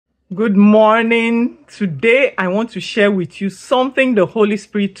Good morning. Today, I want to share with you something the Holy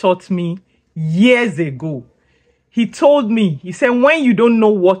Spirit taught me years ago. He told me, he said, when you don't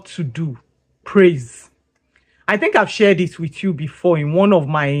know what to do, praise. I think I've shared it with you before in one of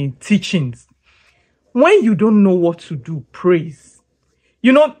my teachings. When you don't know what to do, praise.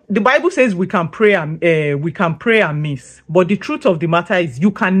 You know, the Bible says we can pray amiss, but the truth of the matter is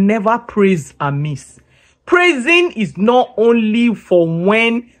you can never praise amiss. Praising is not only for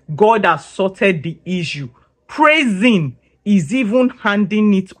when God has sorted the issue. Praising is even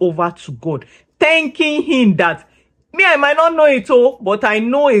handing it over to God, thanking him that I might not know it all, but I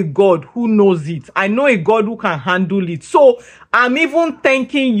know a God who knows it. I know a God who can handle it. So I'm even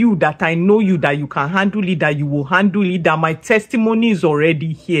thanking you that I know you, that you can handle it, that you will handle it, that my testimony is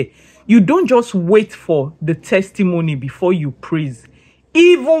already here. You don't just wait for the testimony before you praise.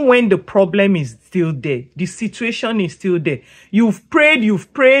 Even when the problem is still there, the situation is still there. You've prayed,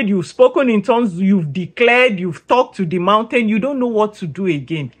 you've spoken in tongues, you've declared, you've talked to the mountain. You don't know what to do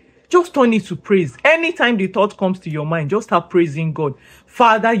again. Just turn it to praise. Anytime the thought comes to your mind, just start praising God.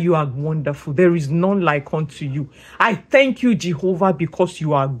 Father, you are wonderful. There is none like unto you. I thank you, Jehovah, because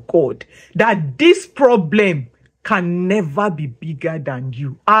you are God. That this problem can never be bigger than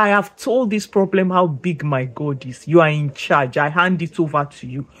you. I have told this problem how big my God is. You are in charge. I hand it over to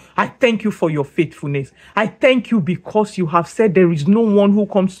you. I thank you for your faithfulness. I thank you because you have said there is no one who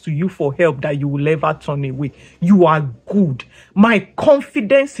comes to you for help that you will ever turn away. You are good. My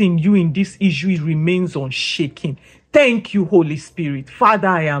confidence in you in this issue remains unshaken. Thank you, Holy Spirit. Father,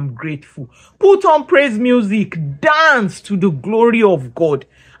 I am grateful. Put on praise music, dance to the glory of God,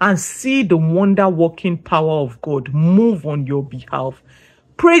 and see the wonder-working power of God move on your behalf.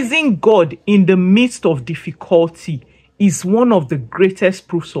 Praising God in the midst of difficulty is one of the greatest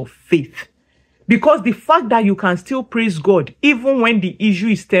proofs of faith. Because the fact that you can still praise God, even when the issue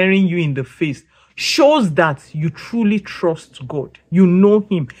is staring you in the face, shows that you truly trust God. You know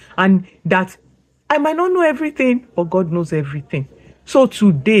him. And that I might not know everything, but God knows everything. So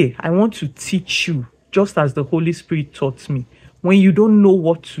today, I want to teach you, just as the Holy Spirit taught me. When you don't know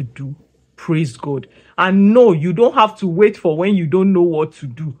what to do, praise God. And no, you don't have to wait for when you don't know what to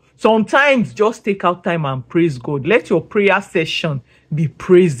do. Sometimes just take out time and praise God. Let your prayer session be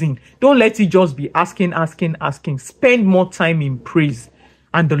praising. Don't let it just be asking. Spend more time in praise,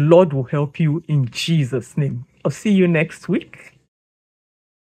 and the Lord will help you in Jesus' name. I'll see you next week.